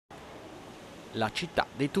la città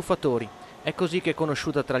dei tuffatori. È così che è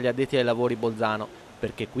conosciuta tra gli addetti ai lavori Bolzano,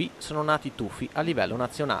 perché qui sono nati i tuffi a livello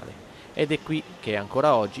nazionale. Ed è qui che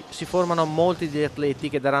ancora oggi si formano molti degli atleti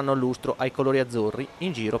che daranno lustro ai colori azzurri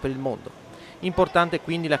in giro per il mondo. Importante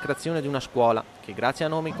quindi la creazione di una scuola che, grazie a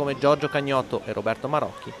nomi come Giorgio Cagnotto e Roberto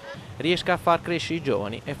Marocchi, riesca a far crescere i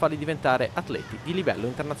giovani e farli diventare atleti di livello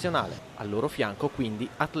internazionale. Al loro fianco quindi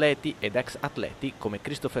atleti ed ex atleti come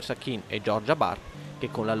Christopher Sacchin e Giorgia Barb,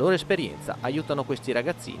 che con la loro esperienza aiutano questi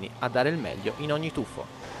ragazzini a dare il meglio in ogni tuffo.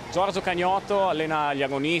 Giorgio Cagnotto allena gli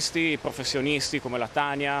agonisti, i professionisti come la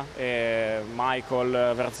Tania,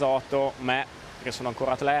 Michael Verzotto, me che sono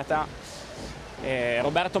ancora atleta.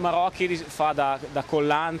 Roberto Marocchi fa da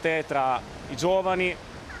collante tra i giovani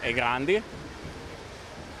e i grandi,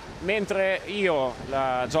 mentre io,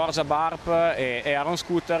 la Giorgia Barp e Aaron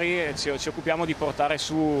Scutteri ci occupiamo di portare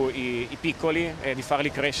su i piccoli e di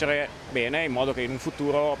farli crescere bene, in modo che in un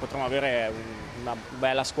futuro potremo avere una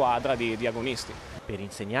bella squadra di agonisti. Per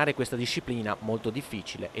insegnare questa disciplina molto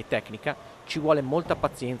difficile e tecnica ci vuole molta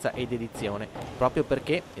pazienza e dedizione, proprio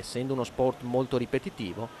perché, essendo uno sport molto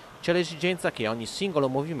ripetitivo, c'è l'esigenza che ogni singolo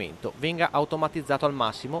movimento venga automatizzato al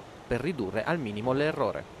massimo per ridurre al minimo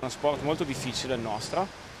l'errore. È uno sport molto difficile il nostro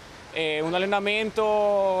e un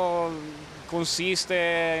allenamento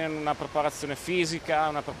consiste in una preparazione fisica,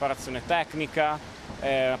 una preparazione tecnica,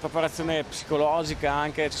 una preparazione psicologica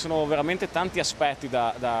anche, ci sono veramente tanti aspetti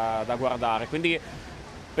da guardare, quindi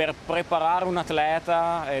per preparare un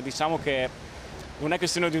atleta diciamo che non è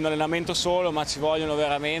questione di un allenamento solo, ma ci vogliono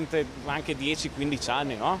veramente anche 10-15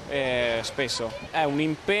 anni, no? Spesso. È un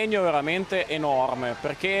impegno veramente enorme,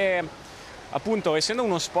 perché appunto essendo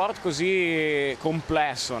uno sport così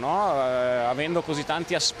complesso, no? Avendo così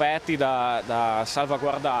tanti aspetti da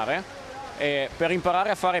salvaguardare, per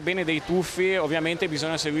imparare a fare bene dei tuffi ovviamente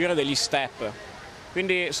bisogna seguire degli step.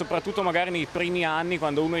 Quindi soprattutto magari nei primi anni,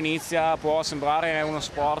 quando uno inizia, può sembrare uno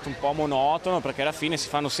sport un po' monotono, perché alla fine si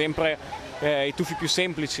fanno sempre i tuffi più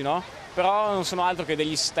semplici, no? Però non sono altro che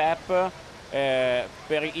degli step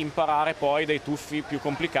per imparare poi dei tuffi più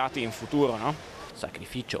complicati in futuro, no?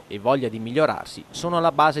 Sacrificio e voglia di migliorarsi sono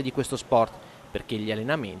alla base di questo sport, perché gli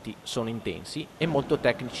allenamenti sono intensi e molto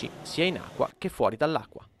tecnici, sia in acqua che fuori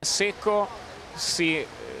dall'acqua. Secco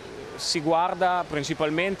si guarda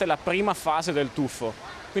principalmente la prima fase del tuffo,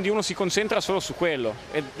 quindi uno si concentra solo su quello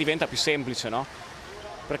e diventa più semplice, no?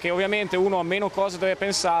 Perché ovviamente uno ha meno cose deve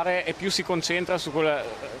pensare e più si concentra su quella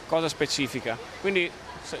cosa specifica. Quindi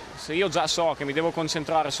se io già so che mi devo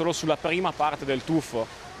concentrare solo sulla prima parte del tuffo,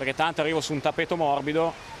 perché tanto arrivo su un tappeto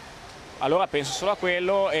morbido, allora penso solo a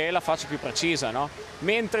quello e la faccio più precisa, no?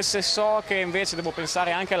 Mentre se so che invece devo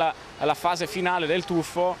pensare anche alla fase finale del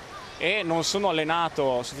tuffo e non sono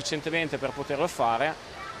allenato sufficientemente per poterlo fare,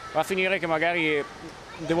 va a finire che magari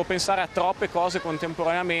devo pensare a troppe cose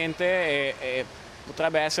contemporaneamente e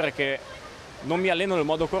potrebbe essere che non mi alleno nel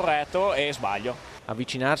modo corretto e sbaglio.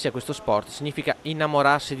 Avvicinarsi a questo sport significa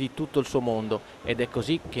innamorarsi di tutto il suo mondo, ed è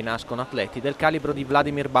così che nascono atleti del calibro di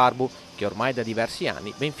Vladimir Barbu, che ormai da diversi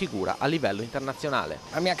anni ben figura a livello internazionale.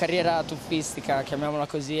 La mia carriera tuffistica, chiamiamola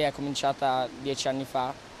così, è cominciata 10 anni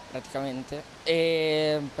fa praticamente,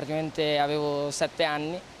 e praticamente avevo 7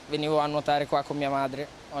 anni, venivo a nuotare qua con mia madre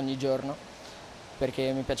ogni giorno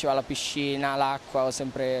perché mi piaceva la piscina, l'acqua, ho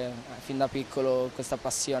sempre fin da piccolo questa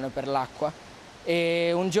passione per l'acqua,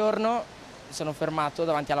 e un giorno sono fermato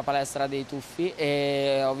davanti alla palestra dei tuffi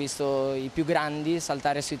e ho visto i più grandi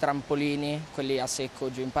saltare sui trampolini, quelli a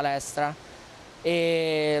secco giù in palestra,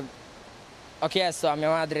 e ho chiesto a mia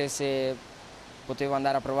madre se potevo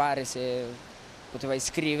andare a provare, se poteva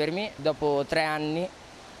iscrivermi. Dopo 3 anni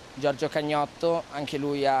Giorgio Cagnotto, anche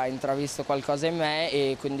lui ha intravisto qualcosa in me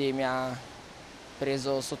e quindi mi ha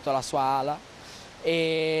preso sotto la sua ala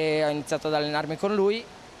e ho iniziato ad allenarmi con lui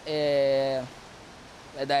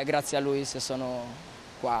ed è grazie a lui se sono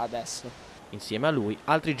qua adesso. Insieme a lui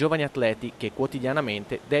altri giovani atleti che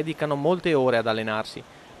quotidianamente dedicano molte ore ad allenarsi,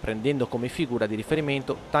 prendendo come figura di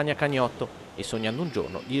riferimento Tania Cagnotto e sognando un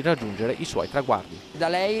giorno di raggiungere i suoi traguardi. Da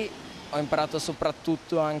lei ho imparato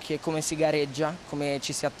soprattutto anche come si gareggia, come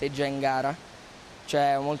ci si atteggia in gara,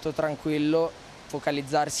 cioè molto tranquillo,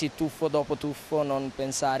 focalizzarsi tuffo dopo tuffo, non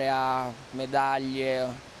pensare a medaglie,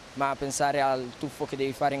 ma pensare al tuffo che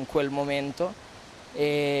devi fare in quel momento,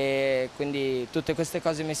 e quindi tutte queste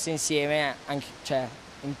cose messe insieme, cioè,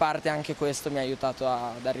 in parte anche questo mi ha aiutato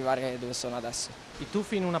ad arrivare dove sono adesso. I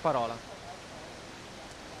tuffi in una parola?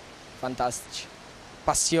 Fantastici.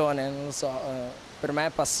 Passione, non lo so, per me è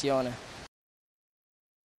passione.